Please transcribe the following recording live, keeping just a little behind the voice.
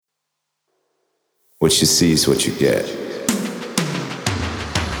What you see is what you get.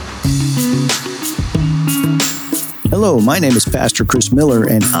 Hello, my name is Pastor Chris Miller,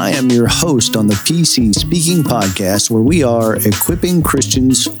 and I am your host on the PC Speaking Podcast, where we are equipping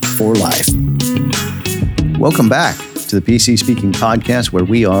Christians for life. Welcome back to the PC Speaking Podcast, where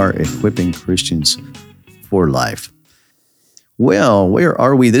we are equipping Christians for life. Well, where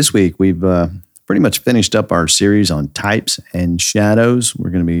are we this week? We've pretty much finished up our series on types and shadows. We're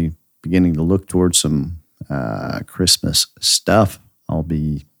going to be beginning to look towards some Christmas stuff. I'll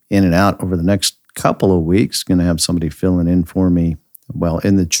be in and out over the next couple of weeks. Going to have somebody filling in for me,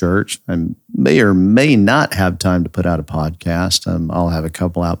 in the church. I may or may not have time to put out a podcast. I'll have a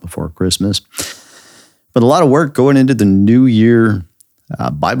couple out before Christmas. But a lot of work going into the New Year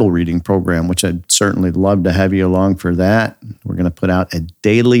Bible reading program, which I'd certainly love to have you along for that. We're going to put out a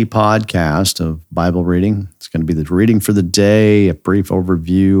daily podcast of Bible reading. It's going to be the reading for the day, a brief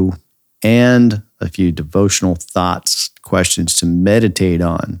overview, and a few devotional thoughts, questions to meditate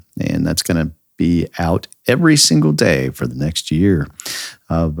on. And that's going to be out every single day for the next year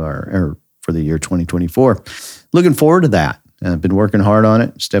for the year 2024. Looking forward to that. I've been working hard on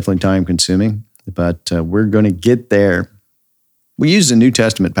it. It's definitely time consuming, but we're going to get there. We used a New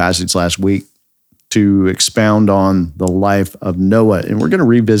Testament passage last week to expound on the life of Noah, and we're going to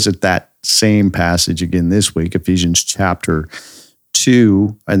revisit that same passage again this week, Ephesians chapter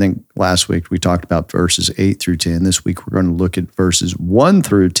 2. I think last week we talked about verses 8 through 10. This week we're going to look at verses 1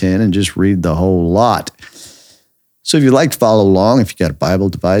 through 10 and just read the whole lot. So if you'd like to follow along, if you got a Bible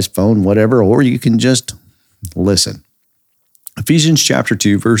device, phone, whatever, or you can just listen. Ephesians chapter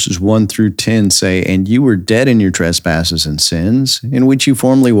 2, verses 1 through 10 say, "And you were dead in your trespasses and sins, in which you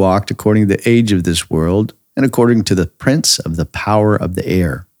formerly walked according to the age of this world, and according to the prince of the power of the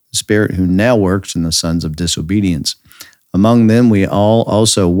air, the spirit who now works in the sons of disobedience. Among them we all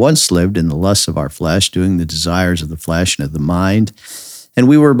also once lived in the lusts of our flesh, doing the desires of the flesh and of the mind. And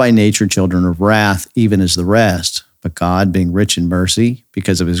we were by nature children of wrath, even as the rest. But God, being rich in mercy,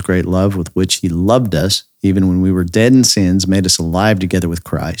 because of his great love with which he loved us, even when we were dead in sins, made us alive together with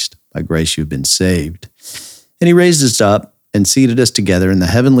Christ. By grace you have been saved. And he raised us up and seated us together in the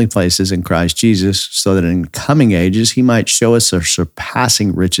heavenly places in Christ Jesus, so that in coming ages he might show us the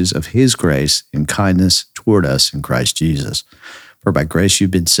surpassing riches of his grace and kindness toward us in Christ Jesus. For by grace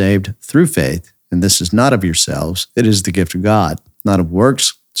you've been saved through faith, and this is not of yourselves, it is the gift of God, not of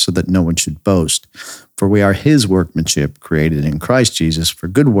works, so that no one should boast. For we are his workmanship, created in Christ Jesus for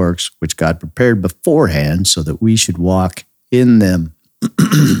good works, which God prepared beforehand so that we should walk in them."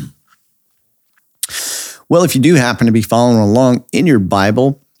 Well, if you do happen to be following along in your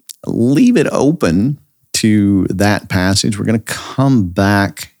Bible, leave it open to that passage. We're going to come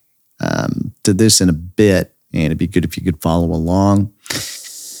back to this in a bit, and it'd be good if you could follow along.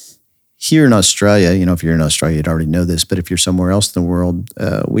 Here in Australia, if you're in Australia, you'd already know this, but if you're somewhere else in the world,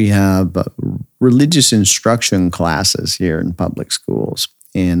 we have religious instruction classes here in public schools.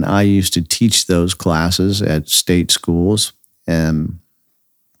 And I used to teach those classes at state schools, in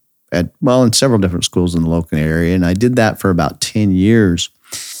several different schools in the local area. And I did that for about 10 years.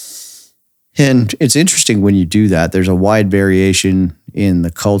 And it's interesting when you do that, there's a wide variation in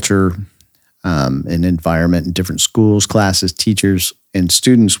the culture and environment in different schools, classes, teachers, and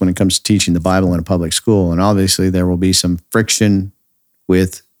students when it comes to teaching the Bible in a public school. And obviously there will be some friction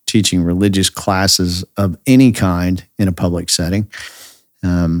with teaching religious classes of any kind in a public setting.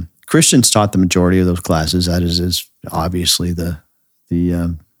 Christians taught the majority of those classes. That is obviously the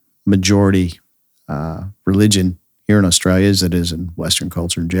majority religion here in Australia, as it is in Western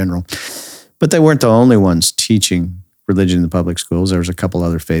culture in general. But they weren't the only ones teaching religion in the public schools. There was a couple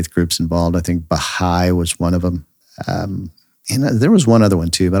other faith groups involved. I think Baha'i was one of them. And there was one other one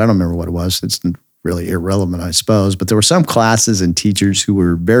too, but I don't remember what it was. It's really irrelevant, I suppose. But there were some classes and teachers who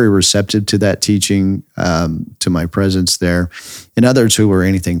were very receptive to that teaching, to my presence there, and others who were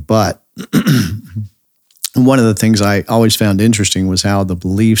anything but. One of the things I always found interesting was how the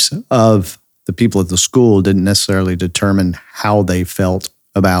beliefs of the people at the school didn't necessarily determine how they felt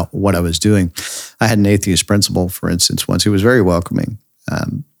about what I was doing. I had an atheist principal, for instance, once, who was very welcoming.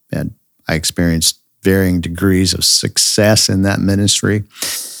 And I experienced varying degrees of success in that ministry.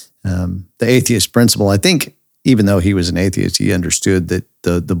 The atheist principal, I think, even though he was an atheist, he understood that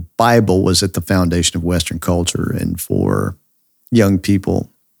the Bible was at the foundation of Western culture, and for young people,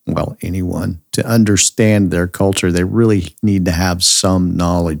 anyone, to understand their culture, they really need to have some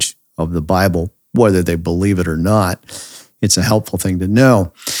knowledge of the Bible, whether they believe it or not. It's a helpful thing to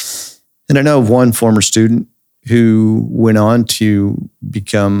know. And I know of one former student who went on to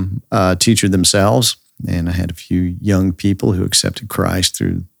become a teacher themselves. And I had a few young people who accepted Christ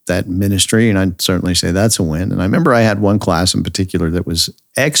through that ministry, and I'd certainly say that's a win. And I remember I had one class in particular that was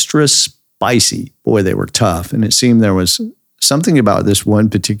extra spicy. Boy, they were tough. And it seemed there was something about this one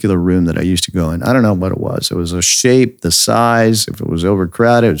particular room that I used to go in. I don't know what it was. It was a shape, the size, if it was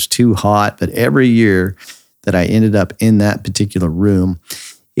overcrowded, it was too hot. But every year that I ended up in that particular room,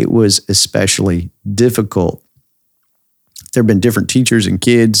 it was especially difficult. There have been different teachers and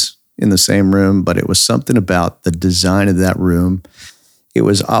kids in the same room, but it was something about the design of that room. It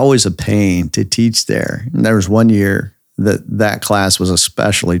was always a pain to teach there. And there was one year that class was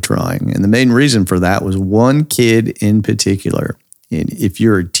especially trying. And the main reason for that was one kid in particular. And if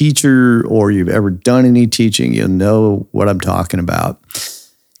you're a teacher or you've ever done any teaching, you'll know what I'm talking about.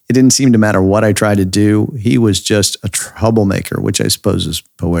 It didn't seem to matter what I tried to do. He was just a troublemaker, which I suppose is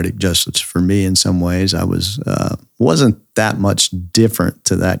poetic justice for me in some ways. I wasn't that much different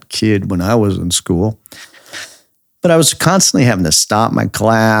to that kid when I was in school. But I was constantly having to stop my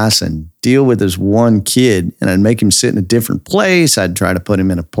class and deal with this one kid, and I'd make him sit in a different place. I'd try to put him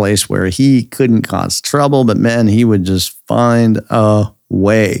in a place where he couldn't cause trouble, but man, he would just find a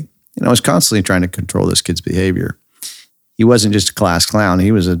way. And I was constantly trying to control this kid's behavior. He wasn't just a class clown.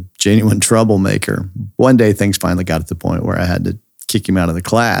 He was a genuine troublemaker. One day, things finally got to the point where I had to kick him out of the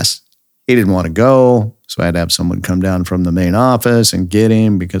class. He didn't want to go, so I had to have someone come down from the main office and get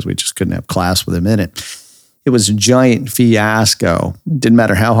him because we just couldn't have class with him in it. It was a giant fiasco. It didn't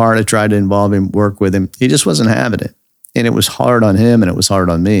matter how hard I tried to involve him, work with him. He just wasn't having it. And it was hard on him and it was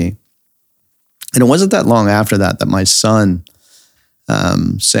hard on me. And it wasn't that long after that my son,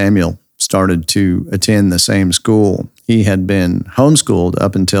 Samuel, started to attend the same school. He had been homeschooled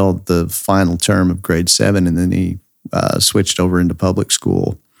up until the final term of grade 7, and then he switched over into public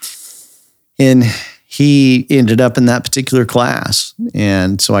school. And he ended up in that particular class.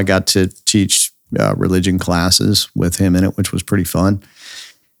 And so I got to teach religion classes with him in it, which was pretty fun.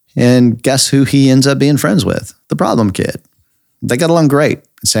 And guess who he ends up being friends with? The problem kid. They got along great.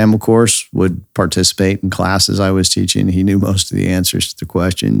 Sam, of course, would participate in classes I was teaching. He knew most of the answers to the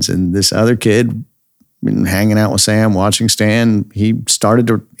questions. And this other kid, hanging out with Sam, watching Stan, he started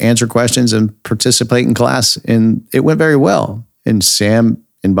to answer questions and participate in class. And it went very well. And Sam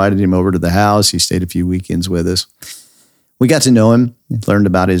invited him over to the house. He stayed a few weekends with us. We got to know him, learned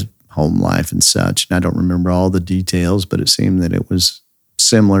about his home life and such. And I don't remember all the details, but it seemed that it was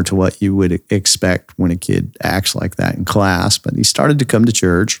similar to what you would expect when a kid acts like that in class. But he started to come to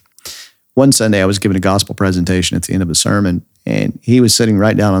church. One Sunday, I was giving a gospel presentation at the end of a sermon, and he was sitting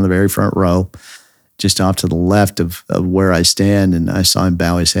right down on the very front row, just off to the left of where I stand. And I saw him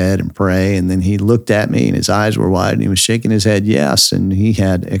bow his head and pray. And then he looked at me and his eyes were wide and he was shaking his head, yes. And he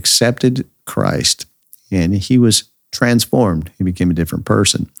had accepted Christ and he was transformed. He became a different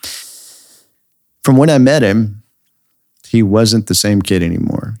person. From when I met him, he wasn't the same kid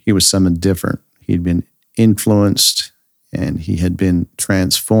anymore. He was someone different. He'd been influenced and he had been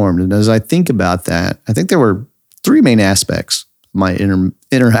transformed. And as I think about that, I think there were three main aspects of my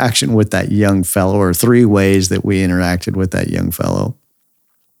interaction with that young fellow, or three ways that we interacted with that young fellow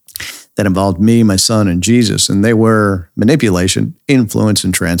that involved me, my son, and Jesus. And they were manipulation, influence,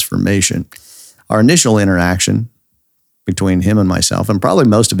 and transformation. Our initial interaction between him and myself, and probably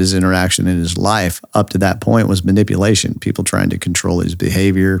most of his interaction in his life up to that point, was manipulation, people trying to control his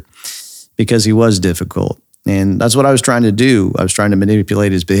behavior because he was difficult. And that's what I was trying to do. I was trying to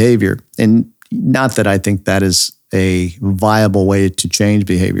manipulate his behavior. And not that I think that is a viable way to change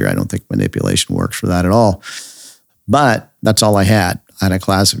behavior. I don't think manipulation works for that at all. But that's all I had. I had a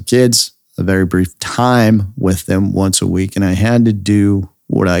class of kids, a very brief time with them once a week, and I had to do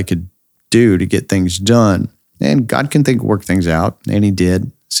what I could do to get things done. And God can work things out, and he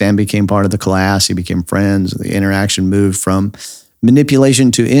did. Sam became part of the class. He became friends. The interaction moved from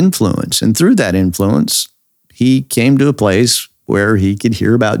manipulation to influence. And through that influence, he came to a place where he could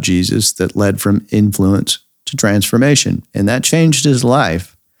hear about Jesus that led from influence to transformation. And that changed his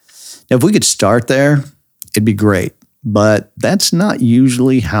life. Now, if we could start there, it'd be great. But that's not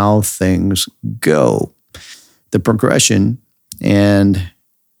usually how things go. The progression and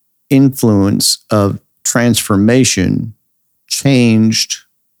influence of transformation changed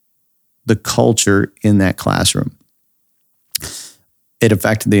the culture in that classroom. It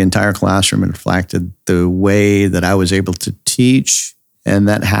affected the entire classroom. It affected the way that I was able to teach, and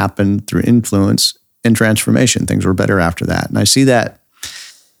that happened through influence and transformation. Things were better after that. And I see that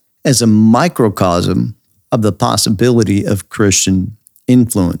as a microcosm of the possibility of Christian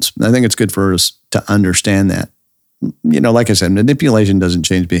influence. And I think it's good for us to understand that. Like I said, manipulation doesn't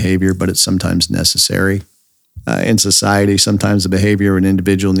change behavior, but it's sometimes necessary. In society, sometimes the behavior of an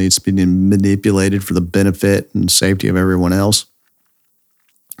individual needs to be manipulated for the benefit and safety of everyone else.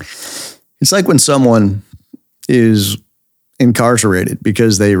 It's like when someone is incarcerated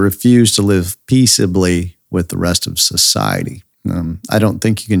because they refuse to live peaceably with the rest of society. I don't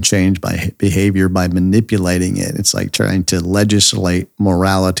think you can change by behavior by manipulating it. It's like trying to legislate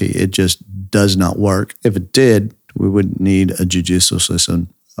morality. It just does not work. If it did, we wouldn't need a judicial system,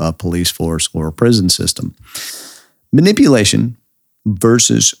 a police force, or a prison system. Manipulation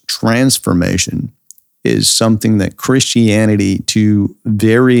versus transformation is something that Christianity, to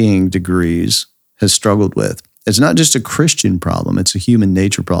varying degrees, has struggled with. It's not just a Christian problem, it's a human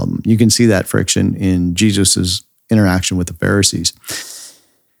nature problem. You can see that friction in Jesus's interaction with the Pharisees.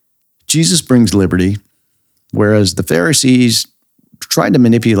 Jesus brings liberty, whereas the Pharisees tried to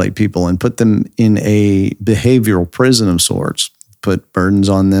manipulate people and put them in a behavioral prison of sorts, put burdens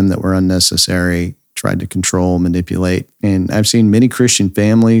on them that were unnecessary, tried to control, manipulate. And I've seen many Christian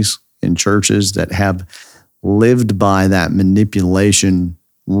families and churches that have lived by that manipulation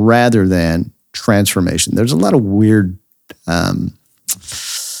rather than transformation. There's a lot of weird,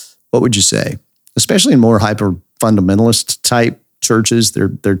 what would you say? Especially in more hyper-fundamentalist type churches,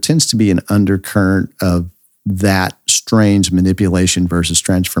 there tends to be an undercurrent of that strange manipulation versus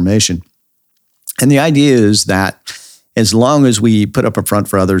transformation. And the idea is that as long as we put up a front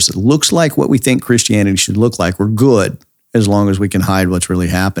for others, it looks like what we think Christianity should look like, we're good, as long as we can hide what's really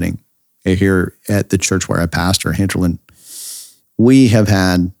happening. Here at the church where I pastor, Hinterland, we have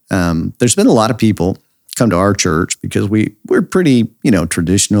had, there's been a lot of people come to our church because we're pretty,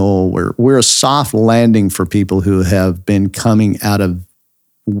 traditional. We're a soft landing for people who have been coming out of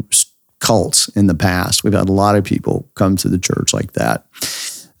cults in the past. We've had a lot of people come to the church like that.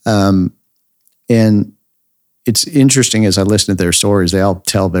 And it's interesting as I listen to their stories, they all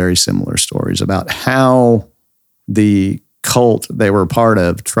tell very similar stories about how the cult they were a part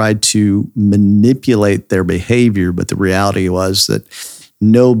of tried to manipulate their behavior, but the reality was that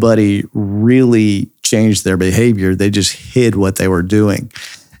nobody really changed their behavior. They just hid what they were doing.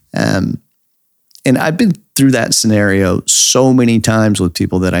 And I've been through that scenario so many times with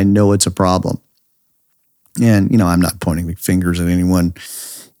people that I know it's a problem. And, I'm not pointing fingers at anyone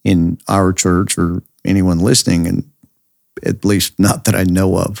in our church or anyone listening, and at least not that I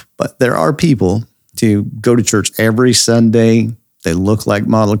know of. But there are people to go to church every Sunday. They look like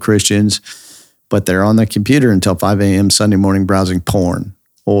model Christians, but they're on the computer until 5 a.m. Sunday morning browsing porn.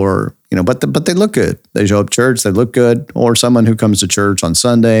 Or, but they look good. They show up to church, they look good. Or someone who comes to church on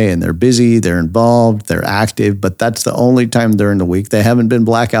Sunday and they're busy, they're involved, they're active, but that's the only time during the week they haven't been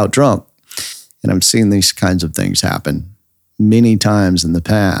blackout drunk. And I've seen these kinds of things happen many times in the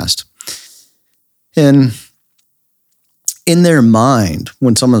past. And in their mind,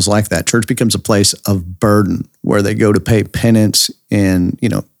 when someone's like that, church becomes a place of burden where they go to pay penance and,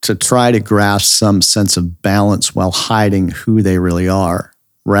 to try to grasp some sense of balance while hiding who they really are,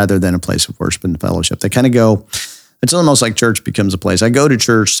 rather than a place of worship and fellowship. They kind of go, it's almost like church becomes a place. I go to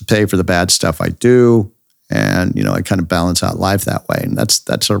church to pay for the bad stuff I do, and, I kind of balance out life that way. And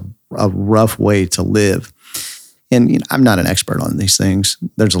that's a rough way to live. And I'm not an expert on these things.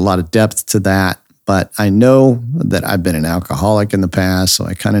 There's a lot of depth to that. But I know that I've been an alcoholic in the past, so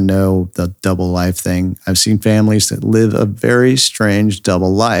I kind of know the double life thing. I've seen families that live a very strange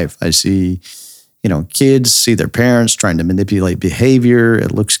double life. I see, kids see their parents trying to manipulate behavior.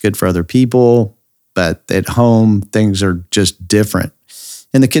 It looks good for other people, but at home, things are just different.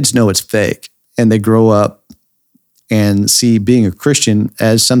 And the kids know it's fake, and they grow up and see being a Christian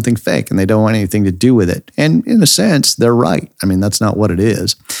as something fake, and they don't want anything to do with it. And in a sense, they're right. I mean, that's not what it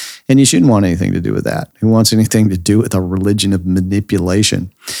is. And you shouldn't want anything to do with that. Who wants anything to do with a religion of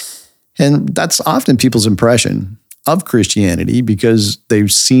manipulation? And that's often people's impression of Christianity because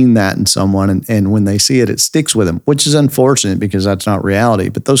they've seen that in someone, and when they see it, it sticks with them, which is unfortunate because that's not reality.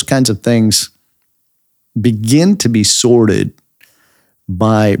 But those kinds of things begin to be sorted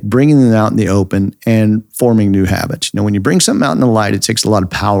by bringing them out in the open and forming new habits. When you bring something out in the light, it takes a lot of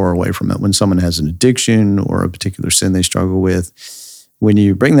power away from it. When someone has an addiction or a particular sin they struggle with, when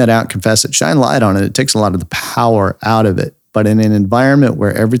you bring that out, confess it, shine light on it, it takes a lot of the power out of it. But in an environment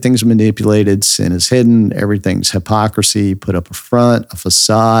where everything's manipulated, sin is hidden, everything's hypocrisy, put up a front, a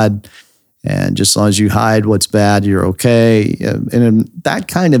facade, and just as long as you hide what's bad, you're okay. And in that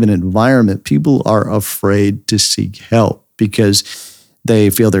kind of an environment, people are afraid to seek help because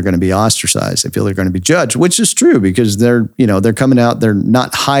they feel they're going to be ostracized. They feel they're going to be judged, which is true because they're coming out, they're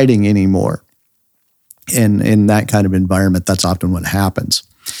not hiding anymore. And in that kind of environment, that's often what happens.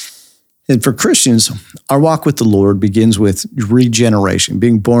 And for Christians, our walk with the Lord begins with regeneration,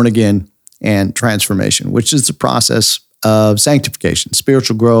 being born again, and transformation, which is the process of sanctification.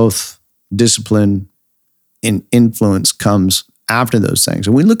 Spiritual growth, discipline, and influence comes after those things.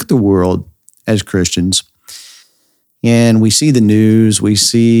 And we look at the world as Christians. And we see the news, we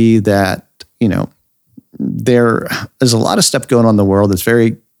see that, there is a lot of stuff going on in the world that's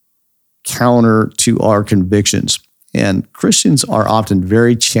very counter to our convictions. And Christians are often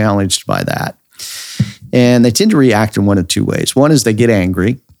very challenged by that. And they tend to react in one of two ways. One is they get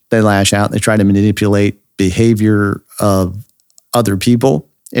angry, they lash out, they try to manipulate behavior of other people.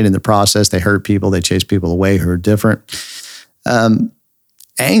 And in the process, they hurt people, they chase people away who are different.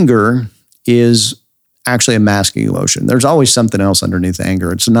 Anger is actually a masking emotion. There's always something else underneath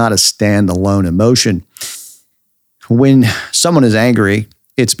anger. It's not a standalone emotion. When someone is angry,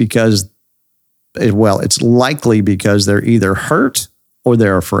 it's likely because they're either hurt or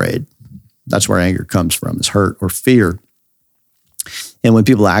they're afraid. That's where anger comes from, is hurt or fear. And when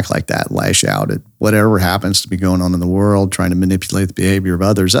people act like that, lash out at whatever happens to be going on in the world, trying to manipulate the behavior of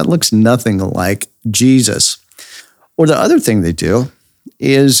others, that looks nothing like Jesus. Or the other thing they do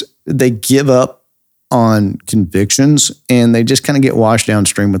is they give up on convictions and they just kind of get washed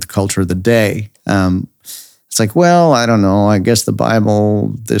downstream with the culture of the day. It's like, well, I don't know, I guess the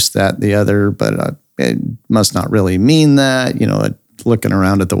Bible, this, that, the other, but it must not really mean that. Looking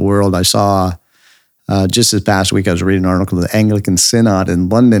around at the world, I saw just this past week, I was reading an article, the Anglican Synod in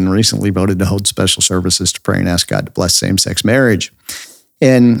London recently voted to hold special services to pray and ask God to bless same-sex marriage.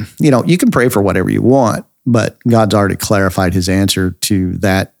 And, you can pray for whatever you want, but God's already clarified his answer to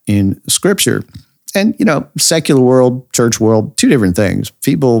that in Scripture. And, secular world, church world, two different things.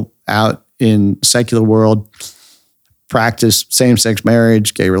 People out in secular world practice same-sex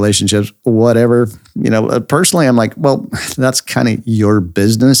marriage, gay relationships, whatever. Personally, I'm like, well, that's kind of your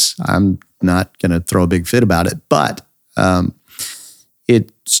business. I'm not going to throw a big fit about it. But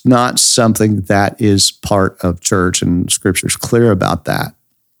it's not something that is part of church, and Scripture's clear about that.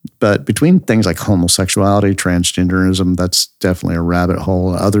 But between things like homosexuality, transgenderism, that's definitely a rabbit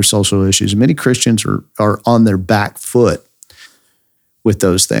hole, other social issues. Many Christians are on their back foot with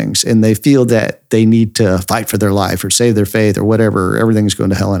those things, and they feel that they need to fight for their life or save their faith or whatever. Everything's going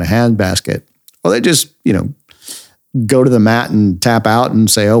to hell in a handbasket. Well, they just, go to the mat and tap out and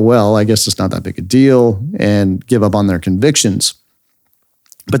say, oh, well, I guess it's not that big a deal, and give up on their convictions.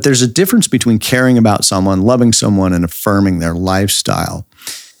 But there's a difference between caring about someone, loving someone, and affirming their lifestyle.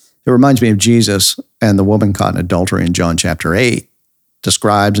 It reminds me of Jesus and the woman caught in adultery in John chapter 8. The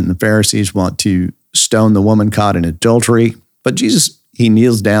scribes and the Pharisees want to stone the woman caught in adultery, but Jesus, he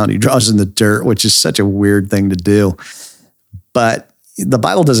kneels down, he draws in the dirt, which is such a weird thing to do. But the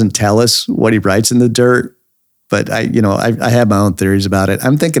Bible doesn't tell us what he writes in the dirt, but I have my own theories about it.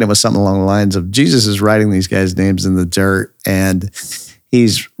 I'm thinking it was something along the lines of Jesus is writing these guys' names in the dirt, and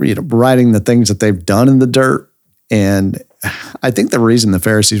he's writing the things that they've done in the dirt. And I think the reason the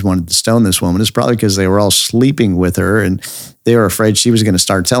Pharisees wanted to stone this woman is probably because they were all sleeping with her and they were afraid she was going to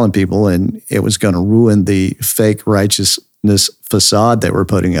start telling people and it was going to ruin the fake righteousness facade they were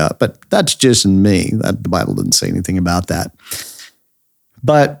putting up. But that's just me. The Bible didn't say anything about that.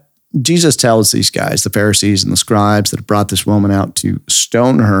 But Jesus tells these guys, the Pharisees and the scribes that have brought this woman out to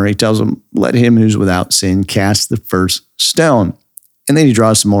stone her, he tells them, let him who's without sin cast the first stone. And then he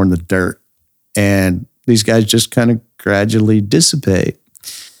draws some more in the dirt. And these guys just kind of gradually dissipate.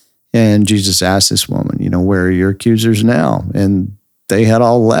 And Jesus asked this woman, where are your accusers now? And they had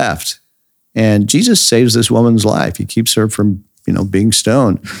all left. And Jesus saves this woman's life. He keeps her from, being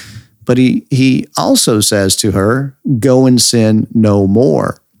stoned. But he also says to her, go and sin no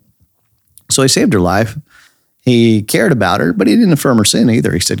more. So he saved her life. He cared about her, but he didn't affirm her sin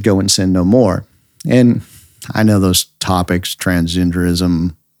either. He said, go and sin no more. And I know those topics,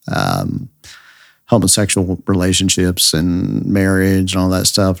 transgenderism, homosexual relationships and marriage and all that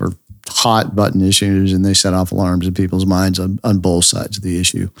stuff are hot button issues, and they set off alarms in people's minds on both sides of the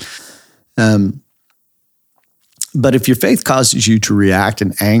issue. But if your faith causes you to react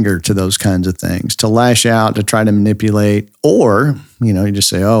in anger to those kinds of things, to lash out, to try to manipulate, or, you just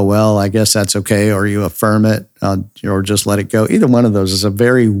say, oh, well, I guess that's okay, or you affirm it, or just let it go. Either one of those is a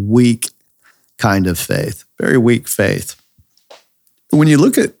very weak kind of faith, very weak faith. When you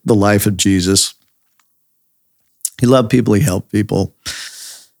look at the life of Jesus, he loved people, he helped people,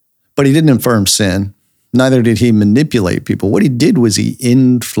 but he didn't affirm sin. Neither did he manipulate people. What he did was he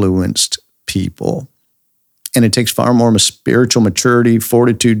influenced people. And it takes far more spiritual maturity,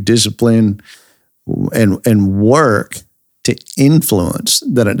 fortitude, discipline, and work to influence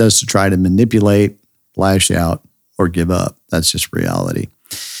than it does to try to manipulate, lash out, or give up. That's just reality.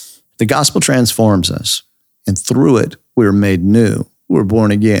 The gospel transforms us, and through it, we're made new. We're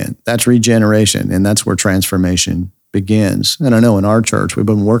born again. That's regeneration, and that's where transformation begins. And I know in our church, we've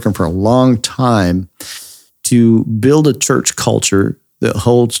been working for a long time to build a church culture that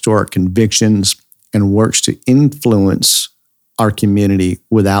holds to our convictions and works to influence our community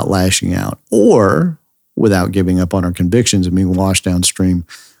without lashing out or without giving up on our convictions and being washed downstream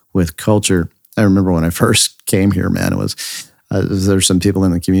with culture. I remember when I first came here, man, it was there's some people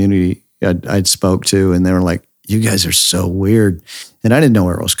in the community I'd spoke to, and they were like, "You guys are so weird," and I didn't know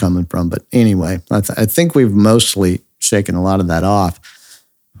where it was coming from. But anyway, I think we've mostly shaken a lot of that off.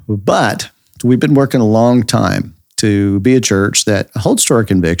 But we've been working a long time to be a church that holds to our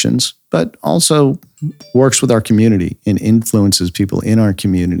convictions, but also works with our community and influences people in our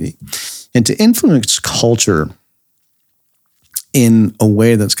community. And to influence culture in a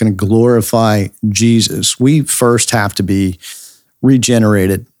way that's going to glorify Jesus, we first have to be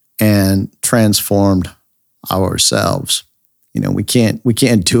regenerated and transformed ourselves. We can't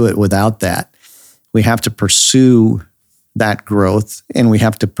do it without that. We have to pursue that growth, and we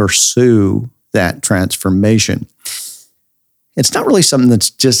have to pursue that transformation. It's not really something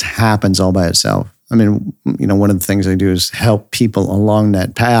that just happens all by itself. I mean, one of the things I do is help people along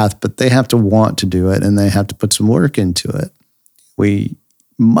that path, but they have to want to do it, and they have to put some work into it. We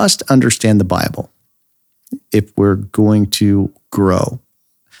must understand the Bible if we're going to grow.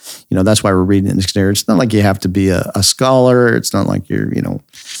 That's why we're reading it in the dictionary. It's not like you have to be a scholar. It's not like you're,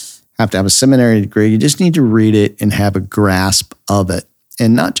 have to have a seminary degree. You just need to read it and have a grasp of it,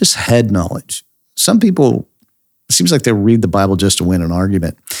 and not just head knowledge. Some people, it seems like they read the Bible just to win an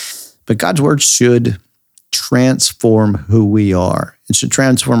argument. But God's word should transform who we are. It should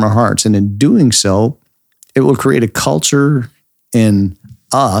transform our hearts. And in doing so, it will create a culture in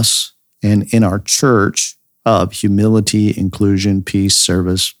us and in our church of humility, inclusion, peace,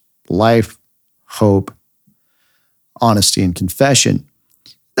 service, life, hope, honesty, and confession.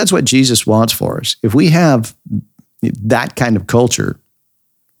 That's what Jesus wants for us. If we have that kind of culture,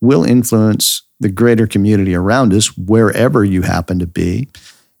 we'll influence the greater community around us, wherever you happen to be.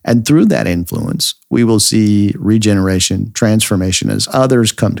 And through that influence, we will see regeneration, transformation as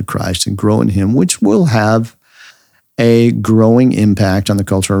others come to Christ and grow in Him, which will have a growing impact on the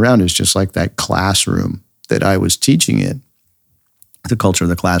culture around us, just like that classroom that I was teaching in. The culture of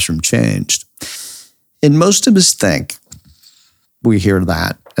the classroom changed. And most of us think, we hear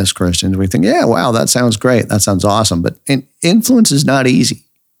that as Christians, we think, yeah, wow, that sounds great. That sounds awesome. But influence is not easy.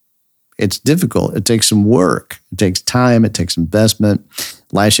 It's difficult. It takes some work. It takes time. It takes investment,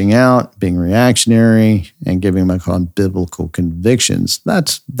 lashing out, being reactionary, and giving them on biblical convictions.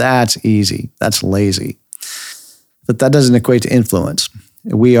 That's easy. That's lazy. But that doesn't equate to influence.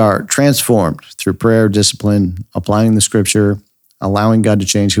 We are transformed through prayer, discipline, applying the scripture, allowing God to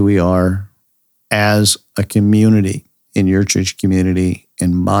change who we are as a community, in your church community,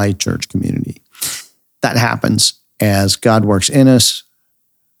 in my church community. That happens as God works in us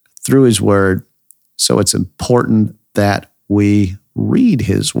through His word. So it's important that we read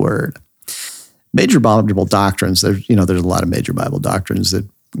His word. Major Bible doctrines, there's a lot of major Bible doctrines that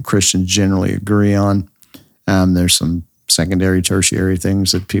Christians generally agree on. There's some secondary, tertiary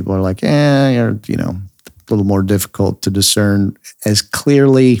things that people are like, a little more difficult to discern as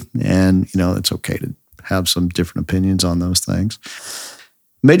clearly, and it's okay to have some different opinions on those things.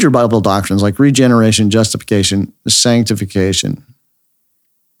 Major Bible doctrines like regeneration, justification, sanctification,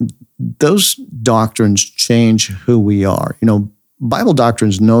 those doctrines change who we are. Bible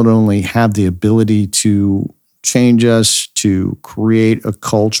doctrines not only have the ability to change us, to create a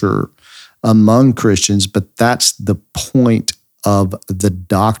culture among Christians, but that's the point of the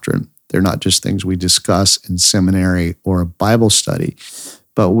doctrine. They're not just things we discuss in seminary or a Bible study,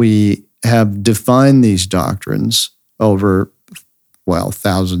 but we have defined these doctrines over,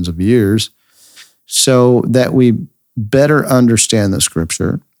 thousands of years so that we better understand the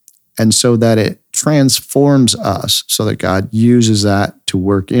scripture and so that it transforms us, so that God uses that to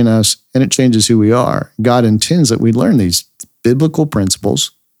work in us and it changes who we are. God intends that we learn these biblical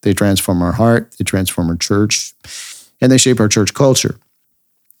principles. They transform our heart, they transform our church, and they shape our church culture.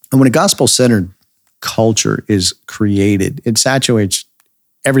 And when a gospel-centered culture is created, it saturates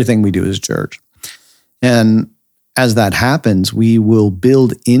everything we do as a church. And as that happens, we will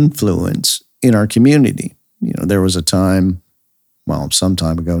build influence in our community. There was a time, some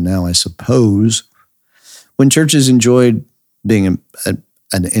time ago now, I suppose, when churches enjoyed being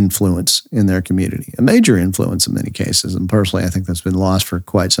an influence in their community, a major influence in many cases. And personally, I think that's been lost for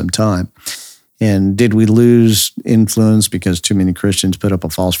quite some time. And did we lose influence because too many Christians put up a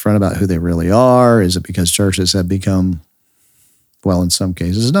false front about who they really are? Is it because churches have become, in some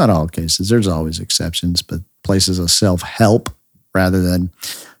cases, not all cases, there's always exceptions, but places of self-help rather than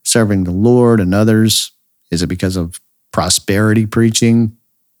serving the Lord and others? Is it because of prosperity preaching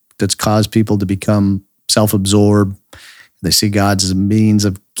that's caused people to become self-absorbed They see God as a means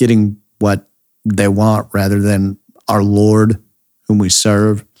of getting what they want rather than our Lord, whom we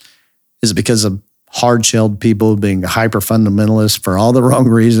serve. Is it because of hard-shelled people being hyper-fundamentalists for all the wrong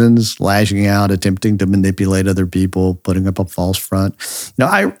reasons, lashing out, attempting to manipulate other people, putting up a false front?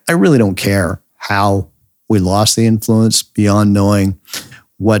 I really don't care how we lost the influence beyond knowing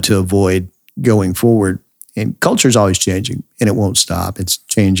what to avoid going forward. And culture is always changing, and it won't stop. It's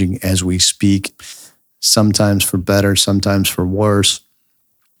changing as we speak, sometimes for better, sometimes for worse.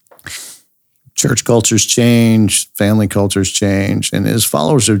 Church cultures change, family cultures change, and as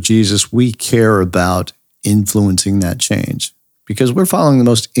followers of Jesus, we care about influencing that change because we're following the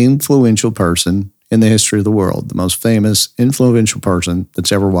most influential person in the history of the world, the most famous, influential person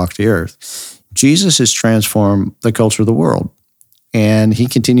that's ever walked the earth. Jesus has transformed the culture of the world, and he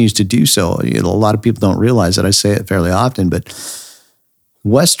continues to do so. A lot of people don't realize that. I say it fairly often, but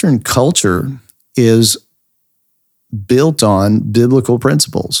Western culture is built on biblical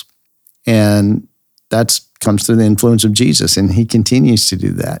principles. And that comes through the influence of Jesus, and he continues to do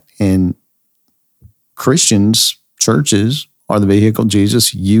that. And Christians, churches, are the vehicle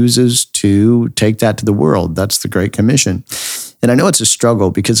Jesus uses to take that to the world. That's the Great Commission. And I know it's a struggle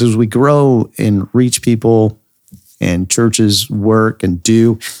because as we grow and reach people and churches work and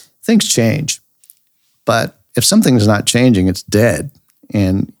do, things change. But if something is not changing, it's dead.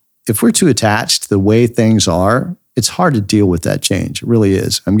 And if we're too attached to the way things are, it's hard to deal with that change. It really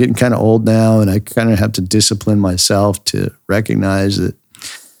is. I'm getting kind of old now, and I kind of have to discipline myself to recognize that,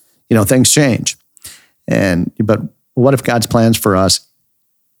 things change. But what if God's plans for us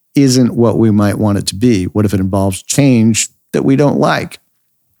isn't what we might want it to be? What if it involves change that we don't like?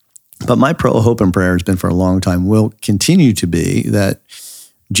 But my hope and prayer has been for a long time, will continue to be that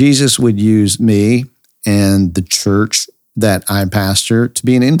Jesus would use me and the church that I pastor to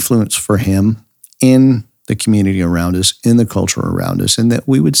be an influence for him in the community around us, in the culture around us, and that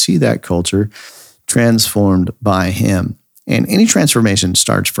we would see that culture transformed by him. And any transformation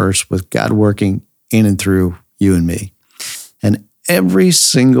starts first with God working in and through you and me. And every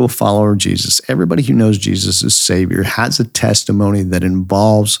single follower of Jesus, everybody who knows Jesus as Savior, has a testimony that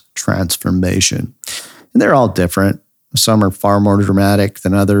involves transformation. And they're all different. Some are far more dramatic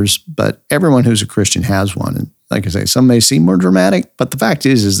than others, but everyone who's a Christian has one. And like I say, some may seem more dramatic, but the fact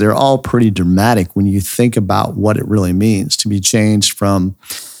is they're all pretty dramatic when you think about what it really means to be changed from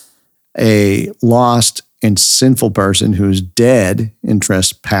a lost and sinful person who is dead in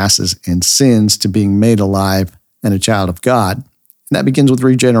trespasses and sins to being made alive and a child of God. And that begins with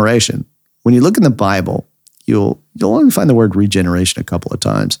regeneration. When you look in the Bible, you'll only find the word regeneration a couple of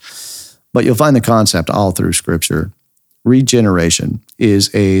times, but you'll find the concept all through Scripture. Regeneration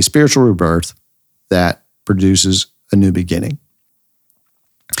is a spiritual rebirth that produces a new beginning.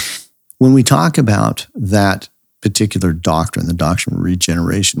 When we talk about that particular doctrine, the doctrine of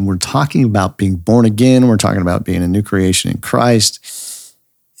regeneration, we're talking about being born again. We're talking about being a new creation in Christ.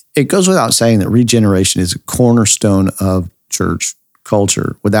 It goes without saying that regeneration is a cornerstone of church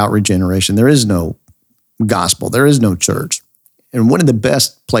culture. Without regeneration, there is no gospel. There is no church. And one of the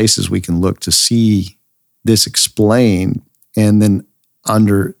best places we can look to see this explained and then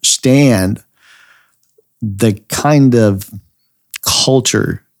understand the kind of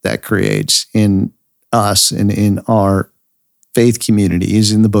culture that creates in us and in our faith community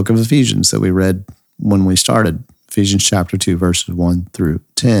is in the book of Ephesians that we read when we started, Ephesians chapter 2, verses 1 through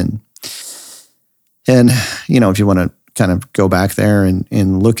 10. And, if you want to kind of go back there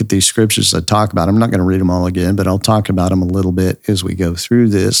and look at these scriptures that talk about them, I'm not going to read them all again, but I'll talk about them a little bit as we go through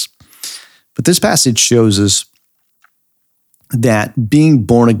this. But this passage shows us that being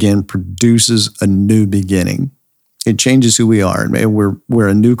born again produces a new beginning. It changes who we are. We're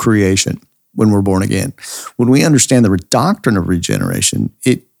a new creation when we're born again. When we understand the doctrine of regeneration,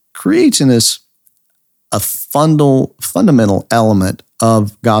 it creates in us a fundamental element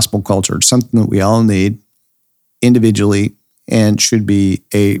of gospel culture. It's something that we all need individually and should be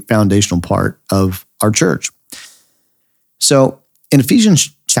a foundational part of our church. So in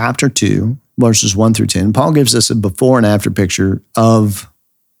Ephesians chapter 2, verses 1 through 10, Paul gives us a before and after picture of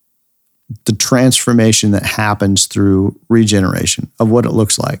the transformation that happens through regeneration, of what it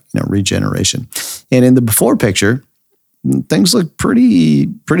looks like, regeneration. And in the before picture, things look pretty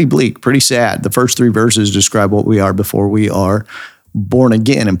bleak, pretty sad. The first 3 verses describe what we are before we are born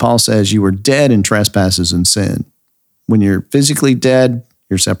again. And Paul says, you were dead in trespasses and sin. When you're physically dead,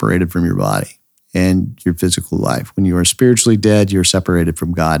 you're separated from your body and your physical life. When you are spiritually dead, you're separated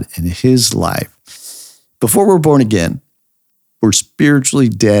from God and his life. Before we're born again, we're spiritually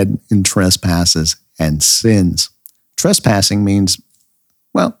dead in trespasses and sins. Trespassing means,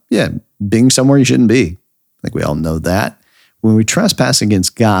 being somewhere you shouldn't be. I think we all know that. When we trespass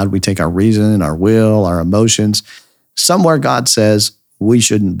against God, we take our reason, our will, our emotions, somewhere God says we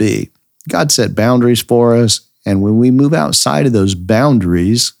shouldn't be. God set boundaries for us, and when we move outside of those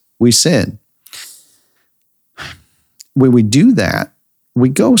boundaries, we sin. When we do that, we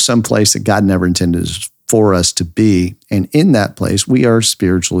go someplace that God never intended for us to be, and in that place, we are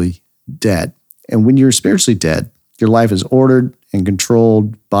spiritually dead. And when you're spiritually dead, your life is ordered and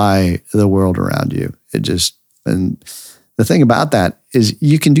controlled by the world around you. And the thing about that is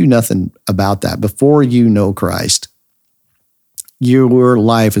you can do nothing about that. Before you know Christ, your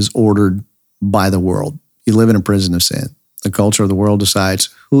life is ordered by the world. You live in a prison of sin. The culture of the world decides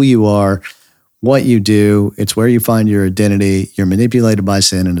who you are, what you do. It's where you find your identity. You're manipulated by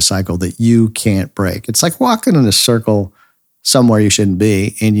sin in a cycle that you can't break. It's like walking in a circle somewhere you shouldn't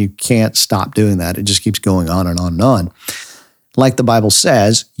be, and you can't stop doing that. It just keeps going on and on and on. Like the Bible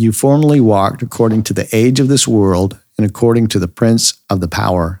says, you formerly walked according to the age of this world and according to the prince of the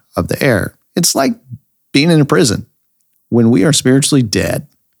power of the air. It's like being in a prison. When we are spiritually dead,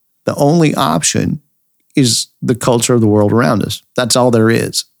 the only option is the culture of the world around us. That's all there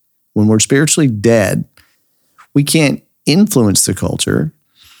is. When we're spiritually dead, we can't influence the culture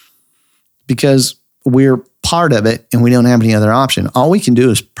because we're part of it and we don't have any other option. All we can do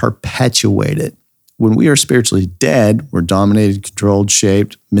is perpetuate it. When we are spiritually dead, we're dominated, controlled,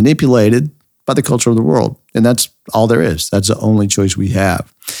 shaped, manipulated by the culture of the world. And that's all there is. That's the only choice we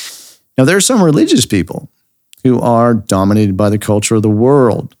have. Now, there are some religious people who are dominated by the culture of the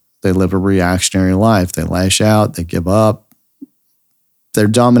world. They live a reactionary life. They lash out. They give up. They're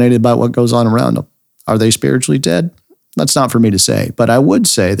dominated by what goes on around them. Are they spiritually dead? That's not for me to say. But I would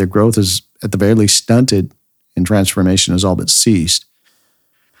say their growth is at the very least stunted and transformation has all but ceased.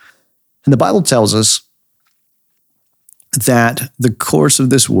 And the Bible tells us that the course of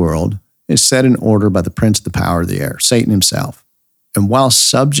this world is set in order by the prince of the power of the air, Satan himself. And while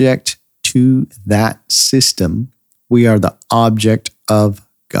subject to that system, we are the object of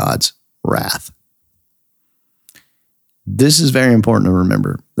God's wrath. This is very important to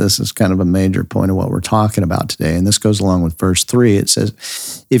remember. This is kind of a major point of what we're talking about today. And this goes along with verse 3. It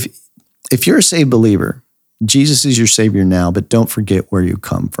says, if you're a saved believer, Jesus is your Savior now, but don't forget where you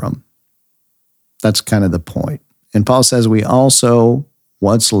come from. That's kind of the point. And Paul says, we also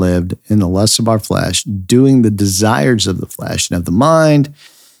once lived in the lusts of our flesh, doing the desires of the flesh and of the mind,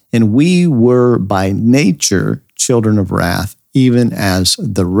 and we were by nature children of wrath, even as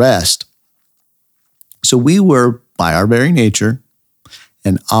the rest. So we were, by our very nature,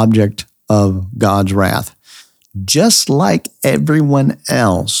 an object of God's wrath, just like everyone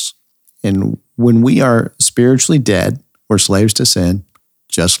else. And when we are spiritually dead, we're slaves to sin,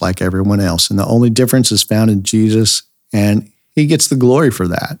 just like everyone else. And the only difference is found in Jesus, and he gets the glory for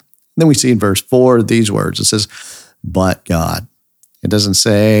that. And then we see in verse 4 these words. It says, but God. It doesn't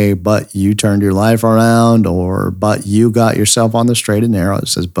say, but you turned your life around, or but you got yourself on the straight and narrow. It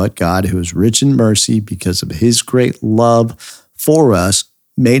says, but God, who is rich in mercy because of his great love for us,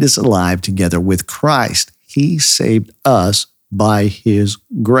 made us alive together with Christ. He saved us by his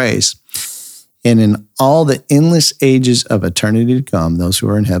grace. And in all the endless ages of eternity to come, those who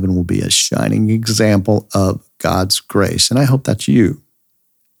are in heaven will be a shining example of God's grace. And I hope that's you.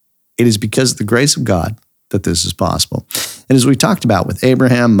 It is because of the grace of God that this is possible. And as we talked about with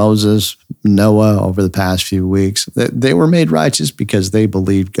Abraham, Moses, Noah over the past few weeks, they were made righteous because they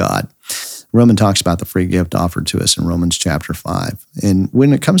believed God. Romans talks about the free gift offered to us in Romans chapter 5. And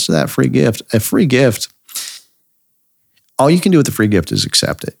when it comes to that free gift, a free gift, all you can do with the free gift is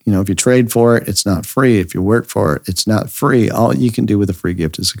accept it. You know, if you trade for it, it's not free. If you work for it, it's not free. All you can do with a free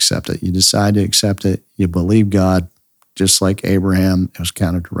gift is accept it. You decide to accept it. You believe God, just like Abraham, it was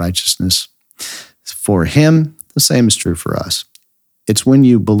counted to righteousness. For him, the same is true for us. It's when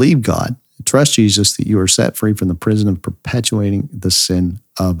you believe God, trust Jesus, that you are set free from the prison of perpetuating the sin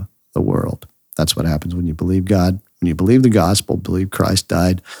of the world. That's what happens when you believe God. When you believe the gospel, believe Christ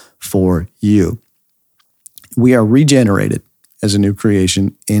died for you. We are regenerated as a new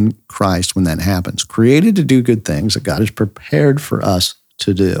creation in Christ when that happens. Created to do good things that God has prepared for us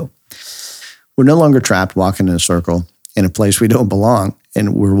to do. We're no longer trapped walking in a circle in a place we don't belong.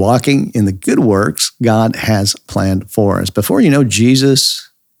 And we're walking in the good works God has planned for us. Before you know Jesus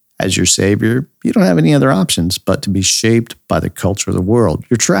as your Savior, you don't have any other options but to be shaped by the culture of the world.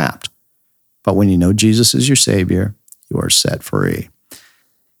 You're trapped. But when you know Jesus is your Savior, you are set free.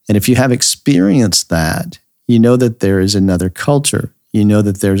 And if you have experienced that, you know that there is another culture. You know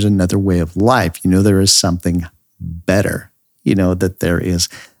that there's another way of life. You know there is something better. You know that there is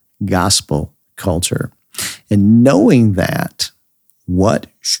gospel culture. And knowing that, what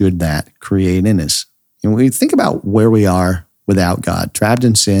should that create in us? And when we think about where we are without God, trapped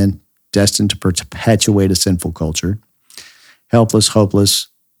in sin, destined to perpetuate a sinful culture, helpless, hopeless,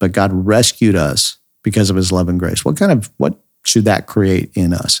 but God rescued us because of his love and grace. What should that create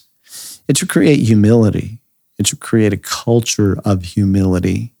in us? It should create humility. It should create a culture of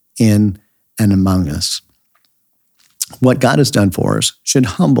humility in and among us. What God has done for us should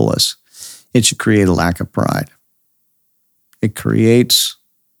humble us. It should create a lack of pride. It creates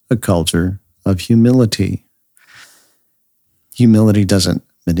a culture of humility. Humility doesn't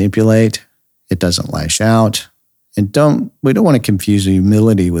manipulate. It doesn't lash out. And we don't want to confuse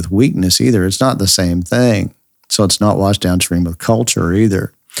humility with weakness either. It's not the same thing. So it's not washed downstream with culture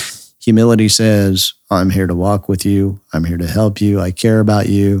either. Humility says, I'm here to walk with you. I'm here to help you. I care about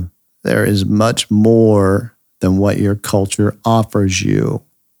you. There is much more than what your culture offers you.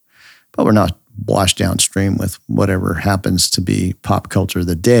 But we're not washed downstream with whatever happens to be pop culture of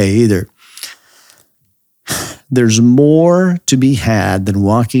the day either. There's more to be had than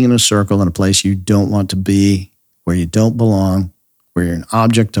walking in a circle in a place you don't want to be, where you don't belong, where you're an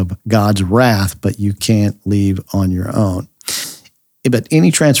object of God's wrath, but you can't leave on your own. But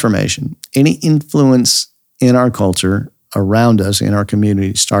any transformation, any influence in our culture, around us, in our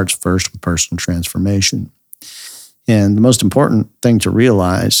community, starts first with personal transformation. And the most important thing to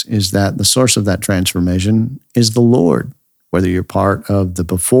realize is that the source of that transformation is the Lord, whether you're part of the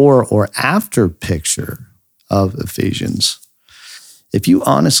before or after picture of Ephesians. If you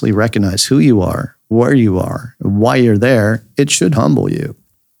honestly recognize who you are, where you are, why you're there, it should humble you.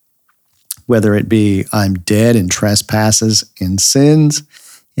 Whether it be I'm dead in trespasses and sins,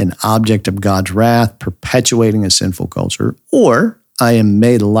 an object of God's wrath, perpetuating a sinful culture, or I am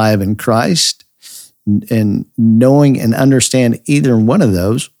made alive in Christ, and knowing and understand either one of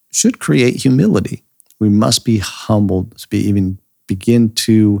those should create humility. We must be humbled to even begin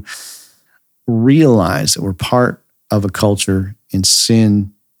to realize that we're part of a culture in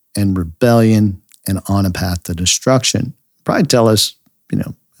sin and rebellion and on a path to destruction. Pride tells us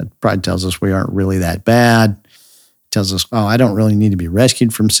we aren't really that bad. It tells us, I don't really need to be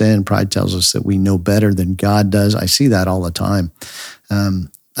rescued from sin. Pride tells us that we know better than God does. I see that all the time.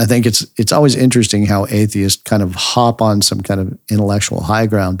 I think it's always interesting how atheists kind of hop on some kind of intellectual high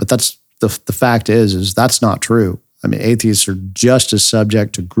ground, but that's the fact is that's not true. I mean, atheists are just as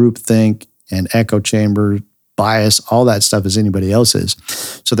subject to groupthink and echo chamber bias, all that stuff as anybody else is.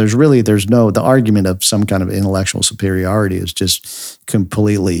 So the argument of some kind of intellectual superiority is just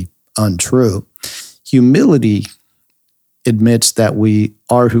completely untrue. Humility admits that we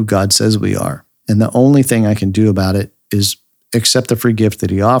are who God says we are. And the only thing I can do about it is accept the free gift that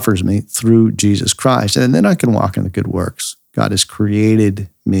he offers me through Jesus Christ. And then I can walk in the good works God has created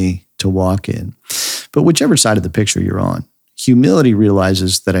me to walk in. But whichever side of the picture you're on, humility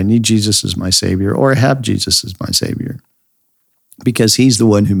realizes that I need Jesus as my Savior, or I have Jesus as my Savior, because he's the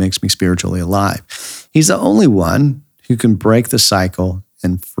one who makes me spiritually alive. He's the only one who can break the cycle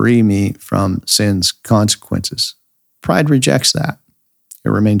and free me from sin's consequences. Pride rejects that. It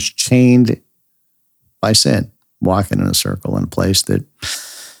remains chained by sin, walking in a circle in a place that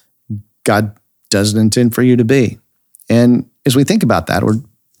God doesn't intend for you to be. And as we think about that,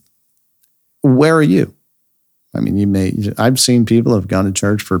 where are you? I mean, I've seen people have gone to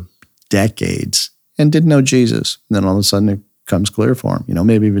church for decades and didn't know Jesus. And then all of a sudden it comes clear for them.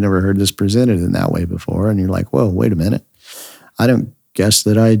 Maybe you've never heard this presented in that way before. And you're like, whoa, wait a minute. I don't guess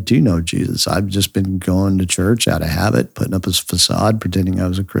that I do know Jesus. I've just been going to church out of habit, putting up a facade, pretending I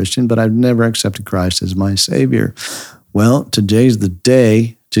was a Christian, but I've never accepted Christ as my Savior. Well, today's the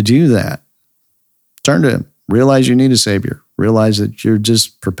day to do that. Turn to him. Realize you need a Savior. Realize that you're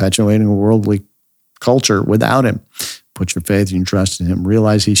just perpetuating a worldly culture without him. Put your faith and your trust in him.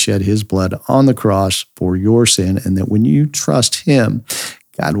 Realize he shed his blood on the cross for your sin, and that when you trust him,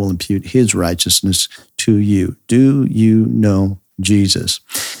 God will impute his righteousness to you. Do you know Jesus?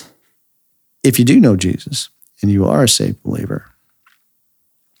 If you do know Jesus and you are a saved believer,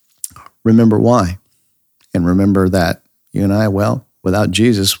 remember why. And remember that you and I, without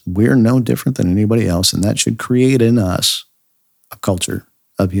Jesus, we're no different than anybody else, and that should create in us a culture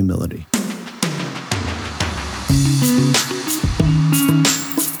of humility.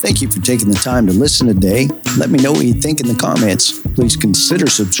 Thank you for taking the time to listen today. Let me know what you think in the comments. Please consider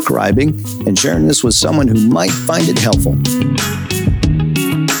subscribing and sharing this with someone who might find it helpful.